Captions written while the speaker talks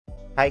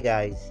Hi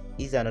guys,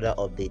 here's another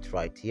update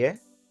right here.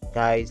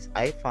 Guys,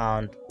 I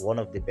found one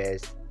of the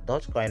best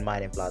Dogecoin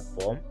mining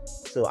platform.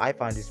 So I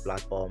found this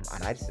platform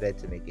and I decided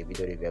to make a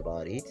video review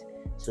about it.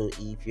 So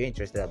if you're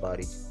interested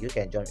about it, you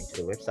can jump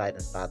into the website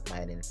and start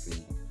mining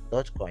free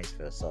Dogecoins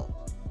for yourself.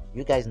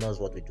 You guys knows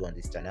what we do on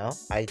this channel.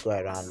 I go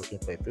around looking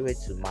for a free way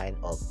to mine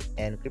up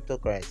and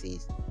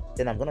cryptocurrencies.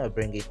 Then I'm gonna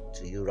bring it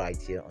to you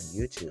right here on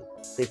YouTube.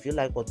 So if you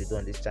like what we do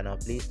on this channel,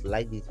 please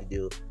like this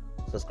video,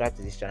 subscribe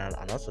to this channel,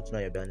 and also turn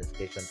on your bell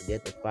notification to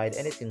get notified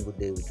any single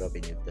day we drop a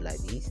new video like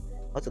this.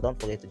 Also, don't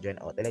forget to join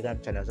our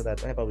Telegram channel so that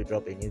whenever we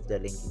drop a new video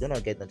link, you're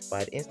gonna get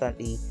notified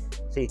instantly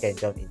so you can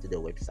jump into the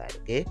website.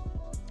 Okay,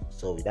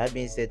 so with that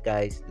being said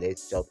guys,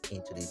 let's jump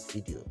into this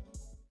video.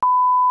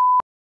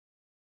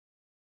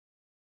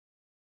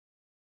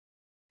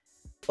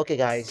 Okay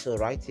guys, so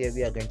right here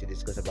we are going to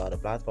discuss about a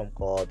platform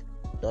called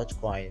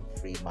Dogecoin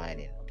free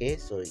mining. Okay,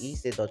 so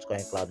it's a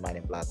Dogecoin cloud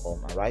mining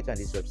platform, and right on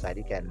this website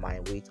you can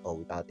mine with or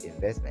without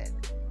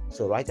investment.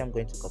 So right, I'm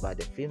going to cover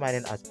the free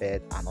mining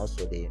aspect and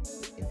also the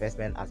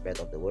investment aspect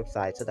of the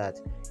website, so that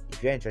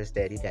if you're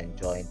interested you can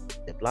join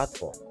the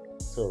platform.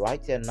 So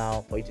right here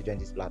now, for you to join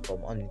this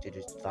platform, all you need to do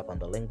is to tap on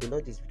the link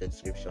below this video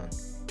description.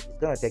 It's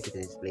gonna take you to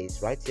this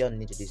place. Right here, all you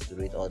need to do is to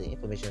read all the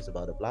information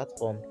about the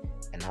platform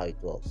and how it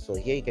works. So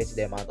here you can see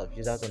the amount of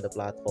users on the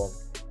platform,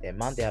 the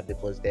amount they have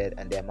deposited,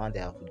 and the amount they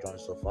have withdrawn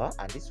so far.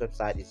 And this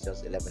website is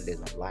just 11 days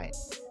online.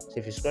 So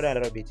if you scroll down a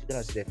little bit, you're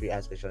gonna see the free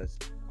ask questions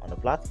on the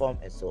platform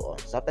and so on.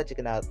 So after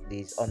checking out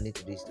this, all you need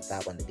to do is to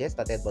tap on the get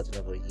started button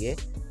over here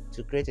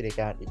to create an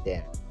account with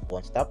them.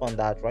 Once you tap on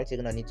that, right,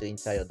 you're gonna need to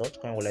enter your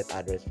Dogecoin wallet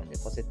address from your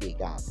Faucet Pay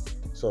account.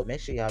 So make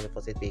sure you have a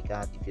Faucet Pay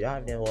account. If you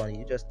don't have one,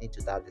 you just need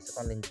to tap the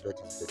second link below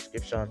this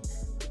description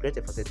to create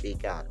a Faucet Pay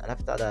account. And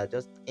after that,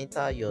 just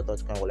enter your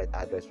Dogecoin wallet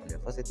address from your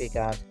Faucet Pay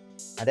account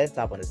and then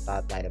tap on the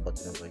start mining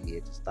button over here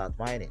to start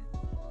mining.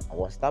 And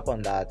once you tap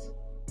on that,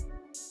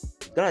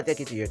 it's gonna take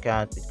you to your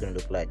account. It's gonna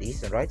look like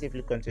this, and right, if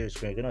you look onto the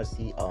screen, you're gonna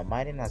see our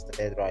mining has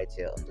started right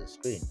here on the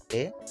screen.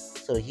 Okay,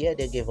 so here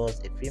they gave us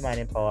a free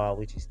mining power,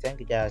 which is 10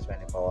 gigahertz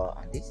mining power,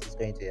 and this is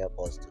going to help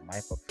us to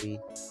mine for free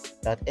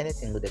without any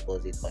single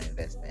deposit or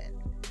investment.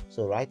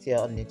 So right here,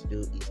 all you need to do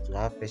is to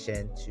have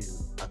patience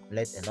to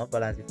accumulate enough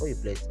balance before you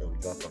place a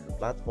withdrawal from the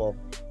platform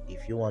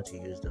if you want to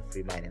use the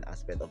free mining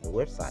aspect of the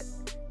website.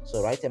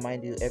 So right here,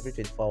 mind you, every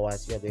 24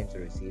 hours you are going to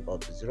receive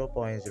up to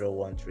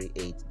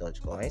 0.0138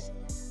 Dogecoins,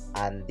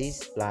 and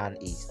this plan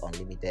is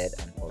unlimited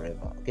and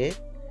forever. Okay,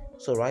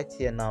 so right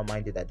here now,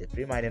 mind you that the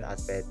free mining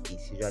aspect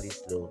is usually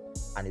slow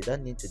and you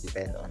don't need to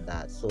depend on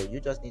that. So you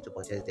just need to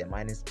purchase the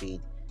mining speed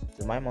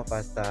to mine more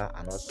faster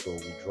and also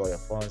withdraw your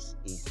funds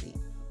easily.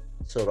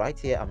 So right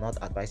here, I'm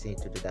not advising you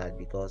to do that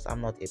because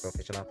I'm not a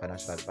professional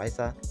financial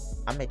advisor.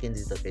 I'm making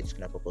this for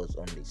educational purpose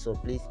only. So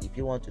please, if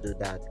you want to do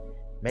that,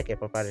 make a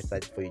proper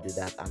research before you do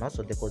that, and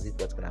also deposit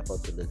what you can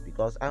afford to lose,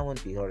 because I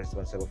won't be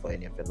responsible for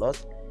any of your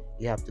loss.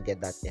 You have to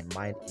get that in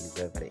mind. It is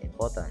very, very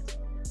important.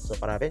 So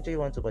for adventure, you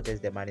want to purchase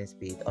the mining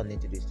speed, all you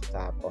need to do is to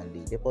tap on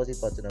the deposit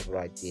button over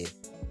right here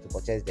to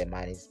purchase the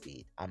mining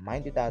speed. And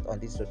mind you that on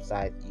this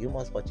website, you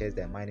must purchase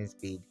the mining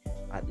speed,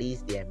 at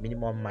least the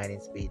minimum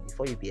mining speed,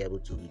 before you be able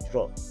to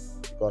withdraw.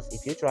 Because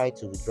if you try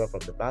to withdraw from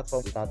the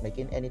platform without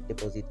making any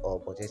deposit or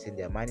purchasing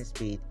their mining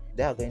speed,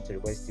 they are going to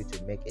request you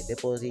to make a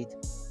deposit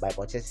by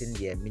purchasing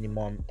their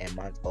minimum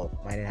amount of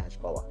mining hash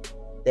power.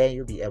 Then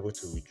you'll be able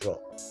to withdraw.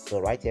 So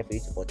right here, for you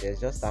to purchase,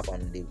 just tap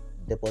on the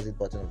deposit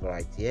button over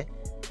right here,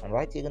 and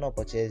right here you're gonna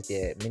purchase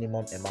the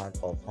minimum amount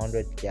of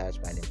 100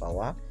 gigahertz mining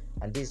power,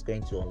 and this is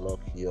going to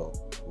unlock your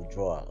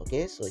withdrawal.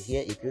 Okay, so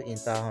here if you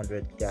enter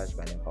 100 gigahertz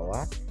mining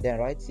power, then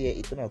right here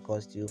it's gonna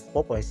cost you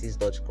 4.6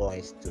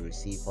 Dogecoins to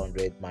receive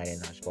 100 mining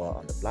hash power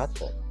on the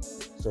platform.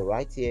 So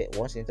right here,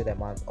 once you enter the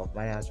amount of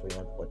mining hash power you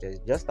want to purchase,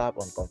 just tap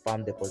on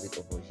confirm deposit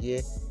over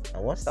here,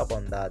 and once tap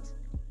on that,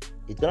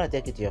 it's gonna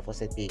take you to your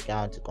Faucet Pay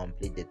account to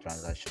complete the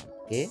transaction.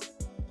 Okay,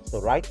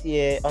 so right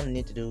here, all you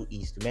need to do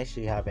is to make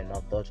sure you have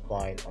enough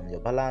Dogecoin on your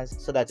balance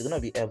so that you're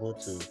gonna be able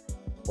to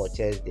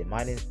purchase the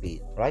mining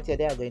speed. Right here,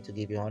 they are going to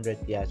give you 100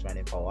 gigahertz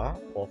mining power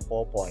for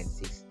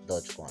 4.6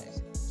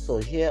 Dogecoins. So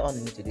here, all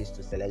you need to do is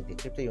to select the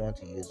crypto you want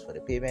to use for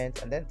the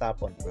payment, and then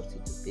tap on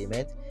proceed to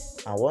payment.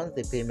 And once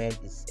the payment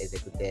is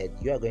executed,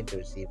 you are going to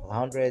receive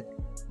 100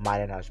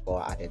 mining hash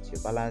power added to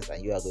your balance,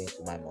 and you are going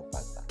to mine more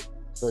faster.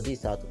 So this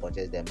is how to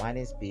purchase the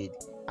mining speed,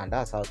 and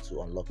that's how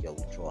to unlock your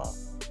withdrawal.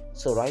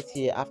 So right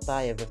here, after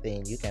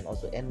everything, you can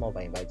also earn more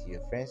by inviting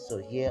your friends. So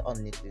here, all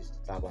you need to do is to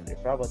tap on the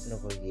referral button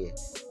over here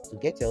to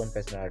get your own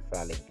personal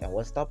referral link. And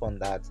once tap on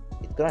that,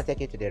 it's gonna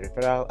take you to the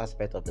referral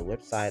aspect of the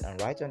website, and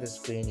right on the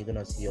screen you're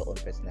gonna see your own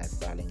personal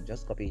referral link.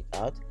 Just copy it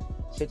out,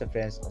 share to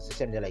friends on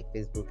social media like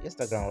Facebook,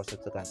 Instagram, or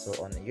TikTok, and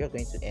so on, and you're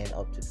going to earn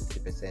up to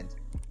 50%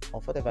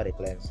 of whatever they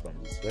claim from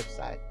this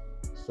website.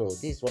 So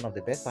this is one of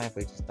the best time for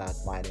you to start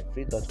mining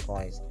free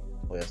Dogecoins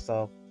for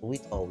yourself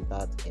with or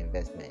without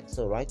investment.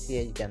 So right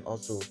here you can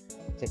also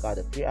check out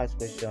the free ask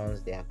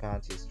questions, the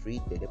account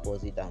history, the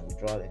deposit and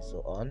withdrawal, and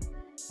so on.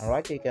 And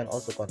right here you can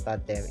also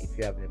contact them if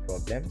you have any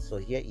problem. So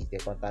here is the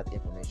contact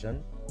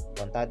information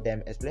contact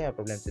them, explain your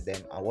problem to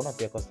them, and one of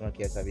your customer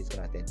care service is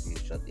going to attend to you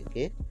shortly.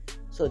 Okay,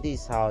 so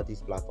this is how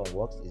this platform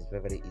works. It's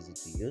very easy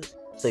to use.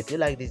 So if you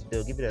like this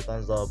video, give it a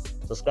thumbs up,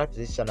 subscribe to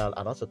this channel,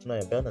 and also turn on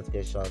your bell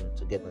notification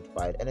to get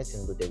notified any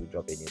single day we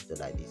drop a new video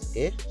like this.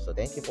 Okay, so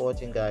thank you for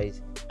watching,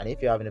 guys, and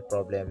if you have any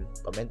problem,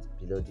 comment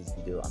below this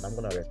video and I'm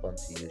gonna respond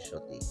to you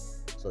shortly.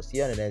 So see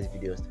you on the next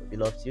video. We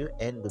love you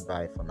and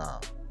goodbye for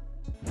now.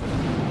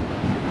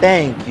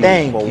 Thank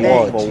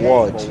you for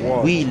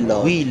watching. We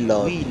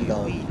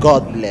love.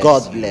 God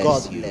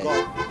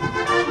bless.